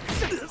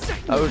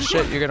 Oh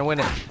shit, you're gonna win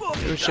it.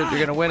 Oh shit, you're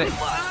gonna win it.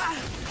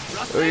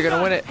 Oh, you're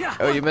gonna win it.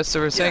 Oh, you missed the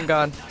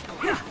Rasengan.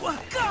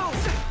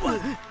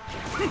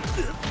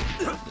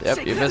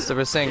 Yep, you missed the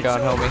Rasengan,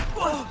 homie.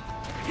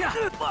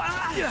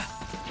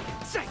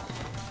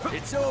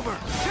 It's over.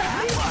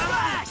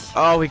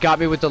 Oh, he got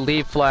me with the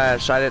leaf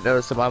flash. I didn't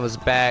notice him. I was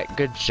back.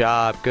 Good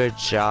job,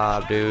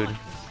 dude.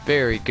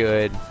 Very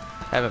good.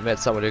 Haven't met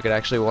someone who could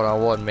actually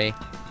one-on-one me.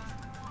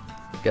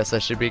 Guess I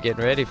should be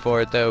getting ready for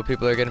it, though.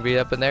 People are gonna be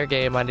up in their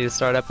game. I need to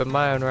start up in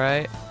mine,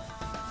 right?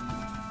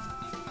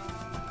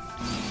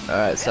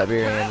 Alright,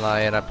 Siberian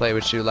Lion. I played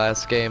with you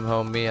last game,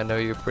 homie. I know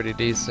you're pretty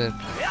decent.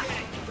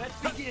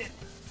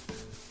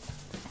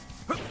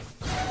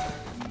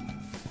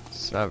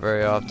 It's not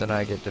very often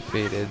I get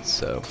defeated,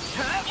 so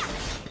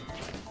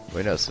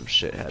we know some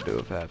shit had to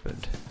have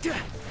happened.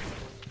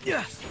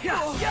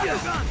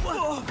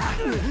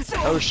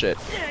 Oh shit.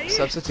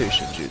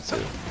 Substitution jutsu.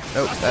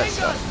 Nope, that's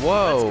not.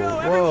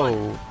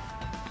 Whoa.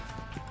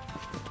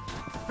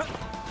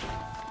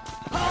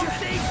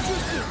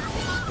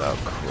 Oh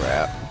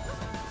crap.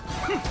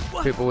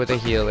 People with a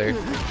healer.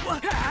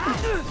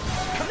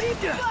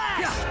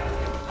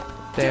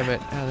 Damn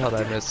it. How the hell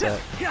did I miss that?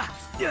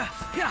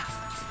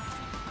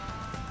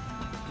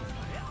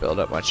 Build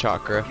up my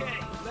chakra.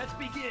 Let's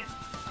begin.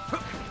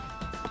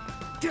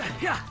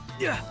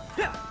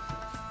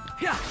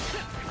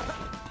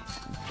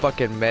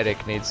 Fucking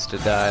medic needs to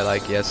die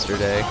like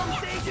yesterday.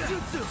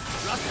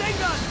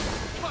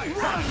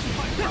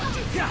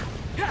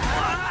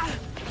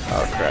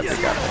 Oh crap,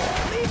 they got me.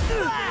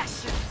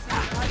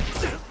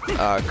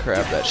 Oh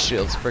crap, that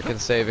shield's freaking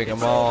saving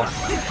them all.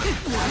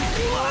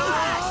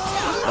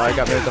 Oh, I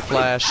got me with the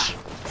flash.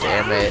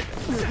 Damn it.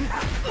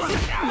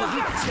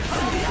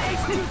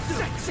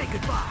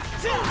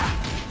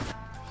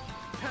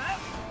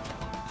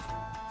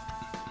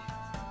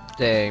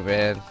 Dang,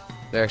 man.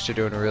 They're actually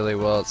doing really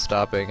well at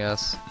stopping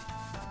us.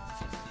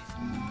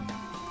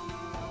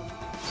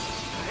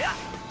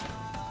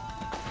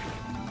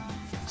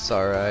 It's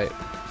alright.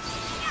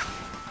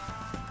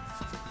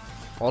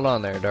 Hold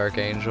on there, Dark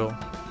Angel. Wait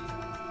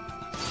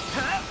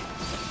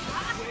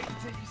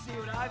until you see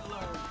what I've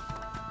learned.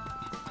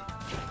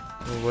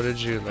 Well, what did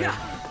you learn?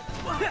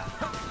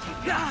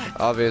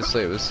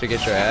 Obviously, it was to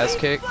get your ass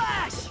kicked.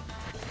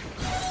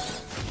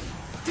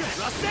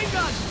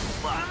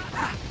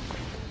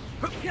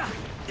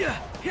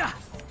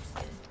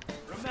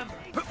 Remember,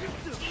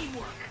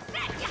 teamwork.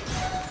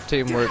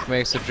 Teamwork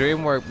makes the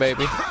dream work,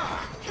 baby.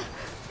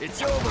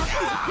 It's over.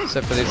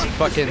 Except for these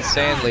fucking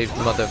sand leaf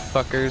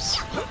motherfuckers.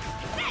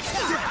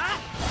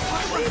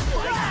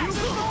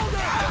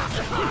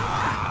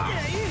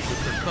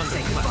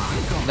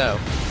 No.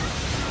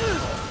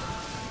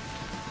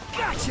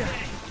 Gotcha.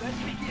 Let's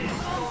begin.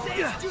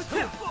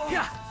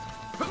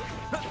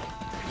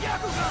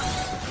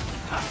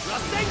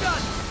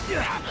 Rasengan.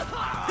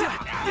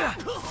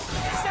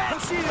 Sand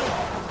shield.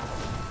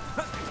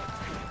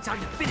 Time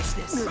to finish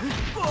this. Go.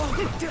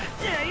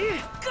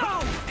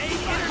 8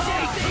 energy.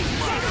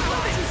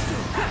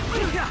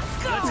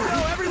 Let's go,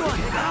 everyone.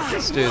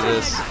 Let's do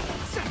this.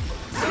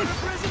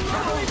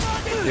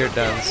 You're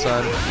done,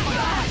 son.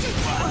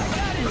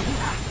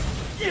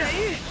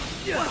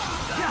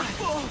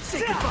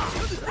 Say goodbye.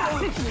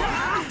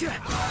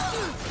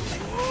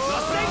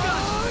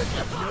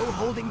 No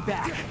holding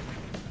back.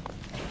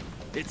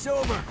 It's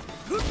over.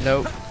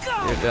 Nope.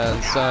 You're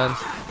done, son.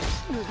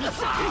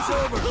 It's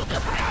over.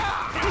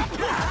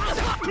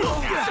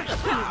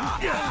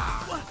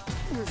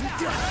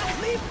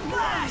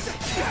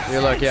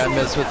 You're lucky I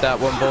missed with that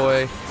one,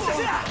 boy.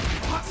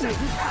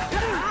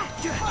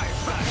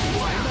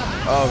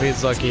 Oh,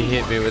 he's lucky he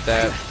hit me with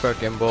that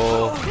fucking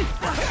bull.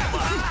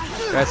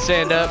 Guys,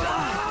 stand up.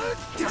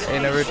 Hey,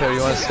 Naruto,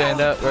 you want to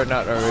stand up? Or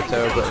not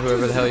Naruto, but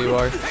whoever the hell you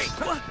are.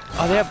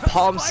 Oh, they have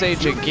Palm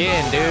Sage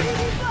again, dude.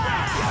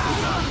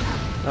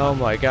 Oh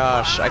my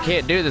gosh, I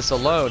can't do this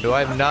alone. Do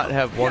I not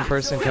have one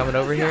person coming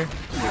over here?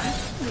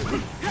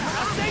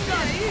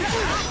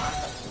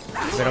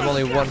 I mean, I'm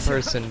only one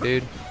person,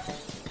 dude.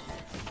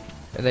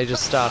 And they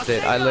just stopped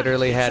it. I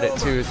literally had it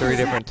 2 or 3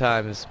 different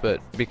times,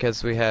 but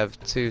because we have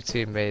 2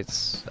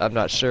 teammates, I'm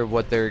not sure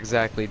what they're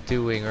exactly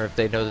doing or if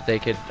they know that they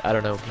could, I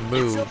don't know,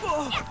 move.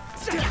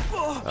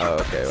 Oh,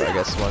 okay, well, I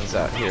guess one's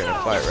out here in a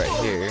fight right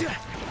here.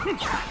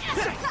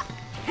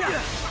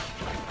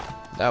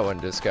 That one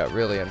just got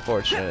really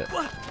unfortunate.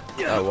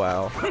 Oh,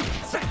 wow.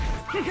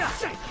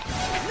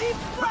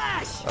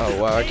 Oh,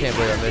 wow, I can't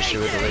believe I missed you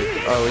with the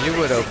leap. Oh, you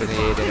would open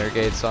the 8 inner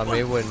gates on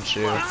me, wouldn't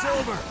you?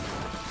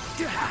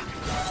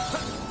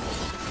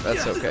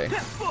 That's okay.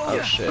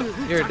 Oh, shit.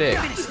 You're a dick.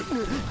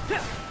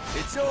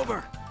 It's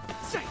over.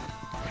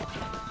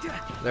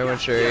 There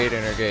went your 8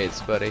 inner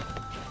gates, buddy.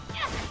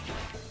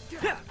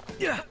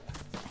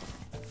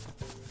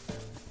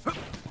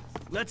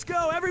 Let's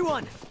go,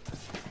 everyone.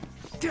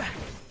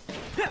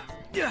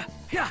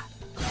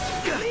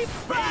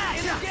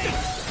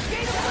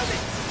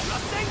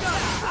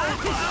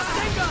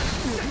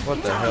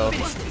 What the hell?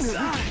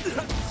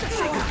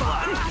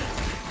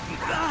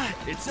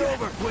 It's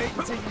over. Wait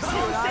until you see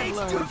what I've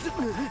learned.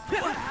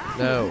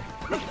 No.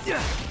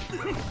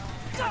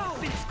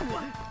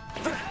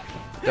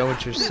 Done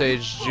with your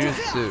Sage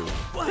Jutsu.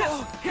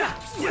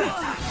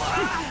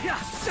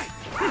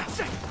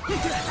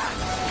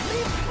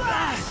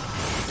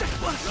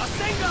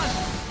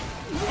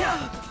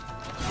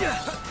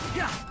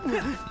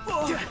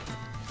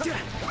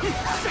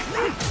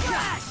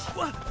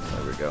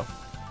 There we go.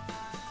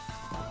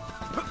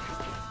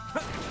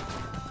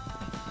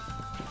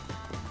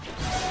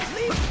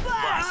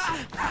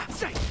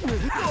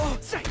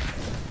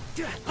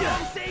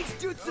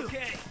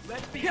 Okay,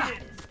 let's begin.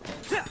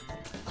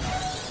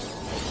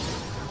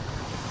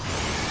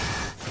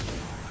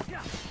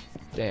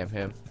 Damn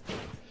him.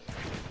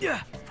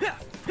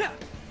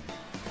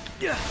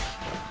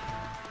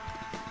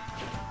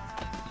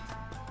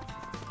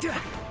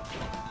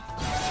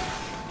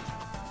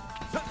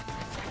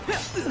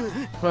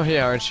 Oh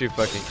yeah, aren't you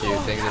fucking cute?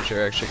 Thinking that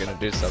you're actually gonna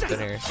do something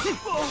here.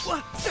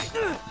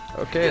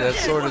 Okay, that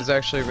sword is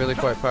actually really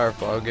quite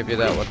powerful. I'll give you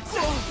that one.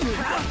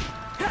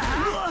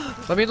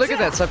 I mean, look at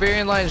that.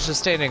 Siberian Lion is just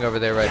standing over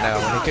there right now,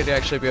 and he could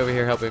actually be over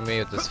here helping me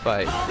with this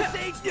fight.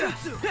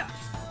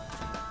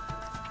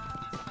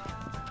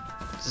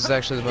 This is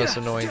actually the most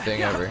annoying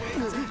thing ever.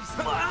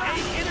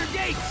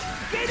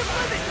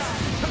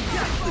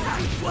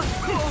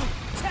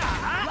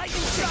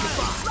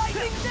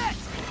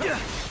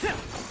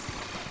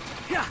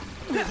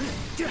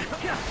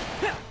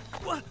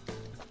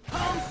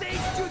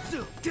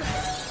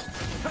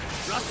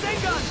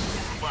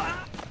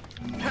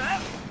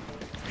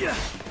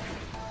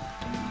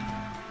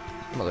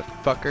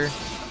 Motherfucker.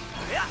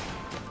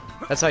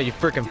 That's how you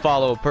freaking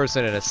follow a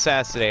person and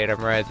assassinate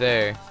him right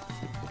there.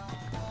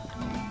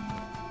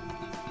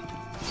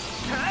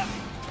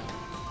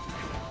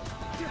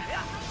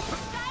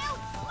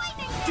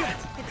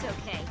 It's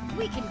okay.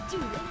 We can do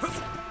this.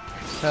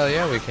 Hell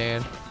yeah, we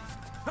can.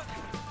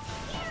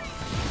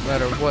 No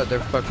matter what their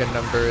fucking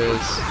number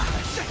is.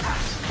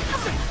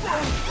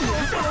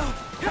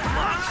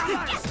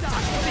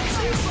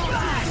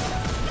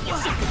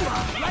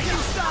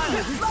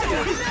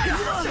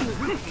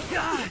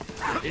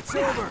 It's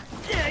over.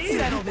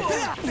 Settle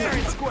this. Fair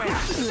and square.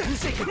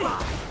 Say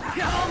goodbye.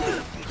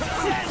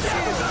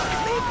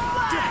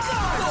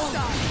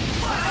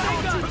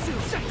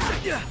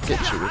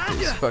 Get you with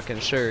these fucking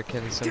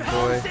shurikens, some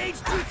boy.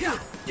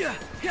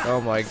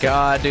 Oh my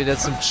god, dude,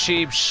 that's some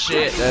cheap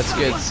shit. That's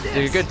good.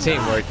 Dude, good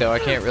teamwork, though. I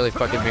can't really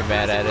fucking be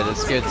mad at it.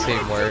 It's good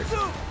teamwork.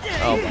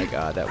 Oh my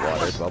god, that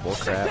water bubble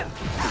crap.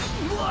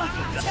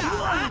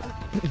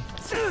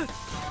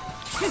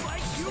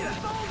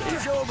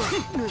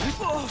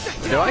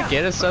 Do I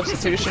get a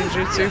substitution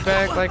jutsu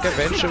back, like,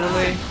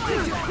 eventually?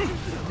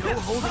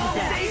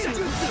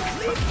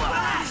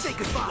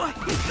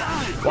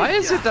 Why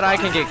is it that I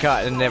can get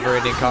caught in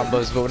never-ending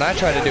combos, but when I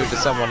try to do it to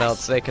someone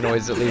else, they can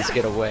always at least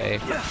get away?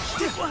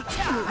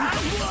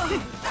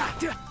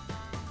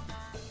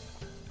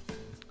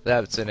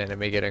 That's an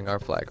enemy getting our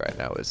flag right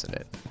now, isn't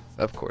it?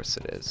 Of course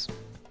it is.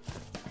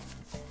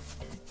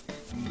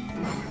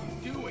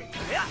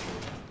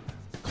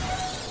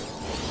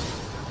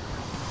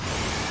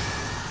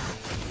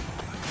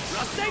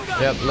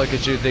 Yep, look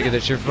at you thinking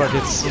that you're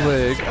fucking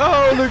slick.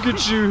 Oh, look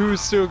at you who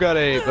still got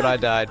 8, but I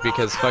died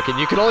because fucking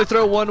you can only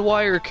throw one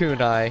wire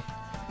kunai.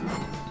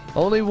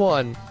 Only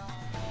one.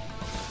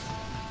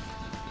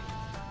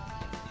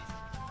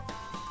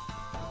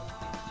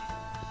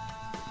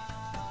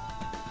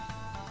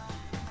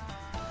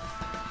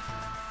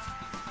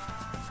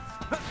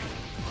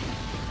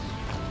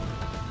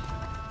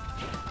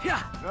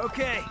 Yeah,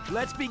 okay,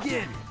 let's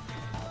begin.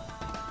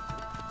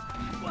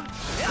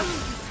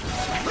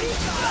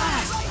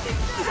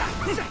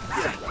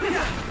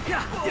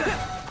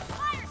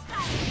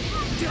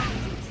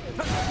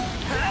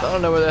 I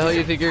don't know where the hell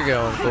you think you're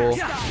going, fool.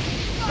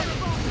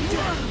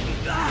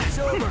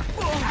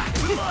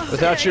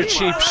 Without your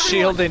cheap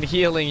shield and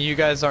healing, you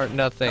guys aren't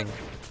nothing.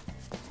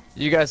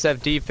 You guys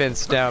have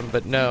defense down,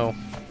 but no.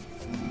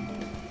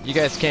 You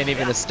guys can't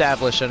even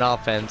establish an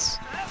offense.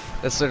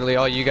 That's literally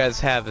all you guys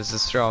have is a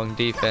strong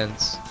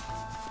defense.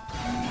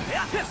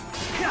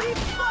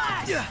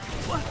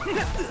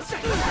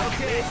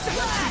 Okay,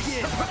 let's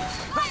begin.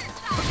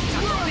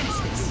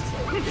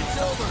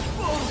 It's over.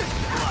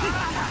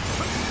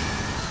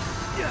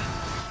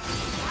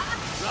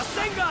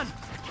 Rasengan.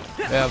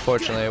 Yeah,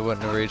 unfortunately, it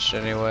wouldn't have reached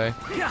anyway.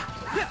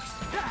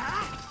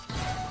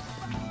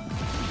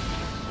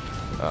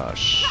 Oh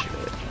shit.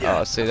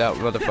 Oh, see, that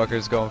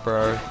motherfucker's going for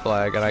our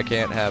flag, and I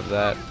can't have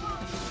that.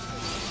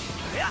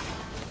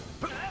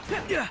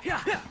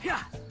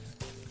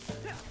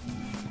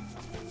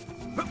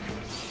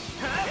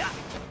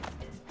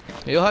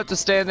 You'll have to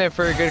stand there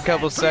for a good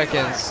couple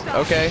seconds.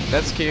 Okay,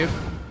 that's cute.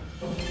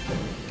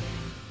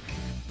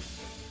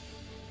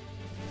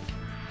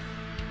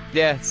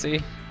 Yeah, see?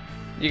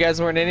 You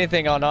guys weren't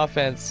anything on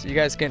offense. You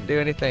guys couldn't do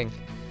anything.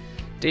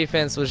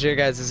 Defense was your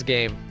guys'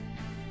 game.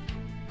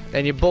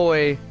 And your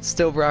boy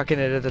still rocking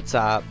it at the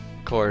top.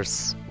 Of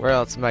course. Where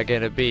else am I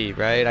gonna be,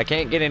 right? I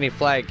can't get any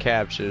flag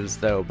captures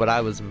though, but I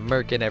was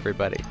murking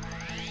everybody.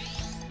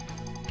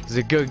 It's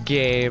a good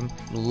game.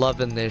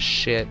 Loving this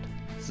shit.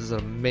 This is an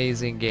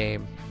amazing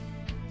game.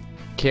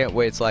 Can't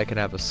wait till I can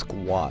have a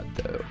squad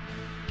though.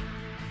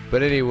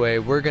 But anyway,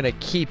 we're gonna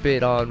keep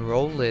it on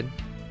rolling.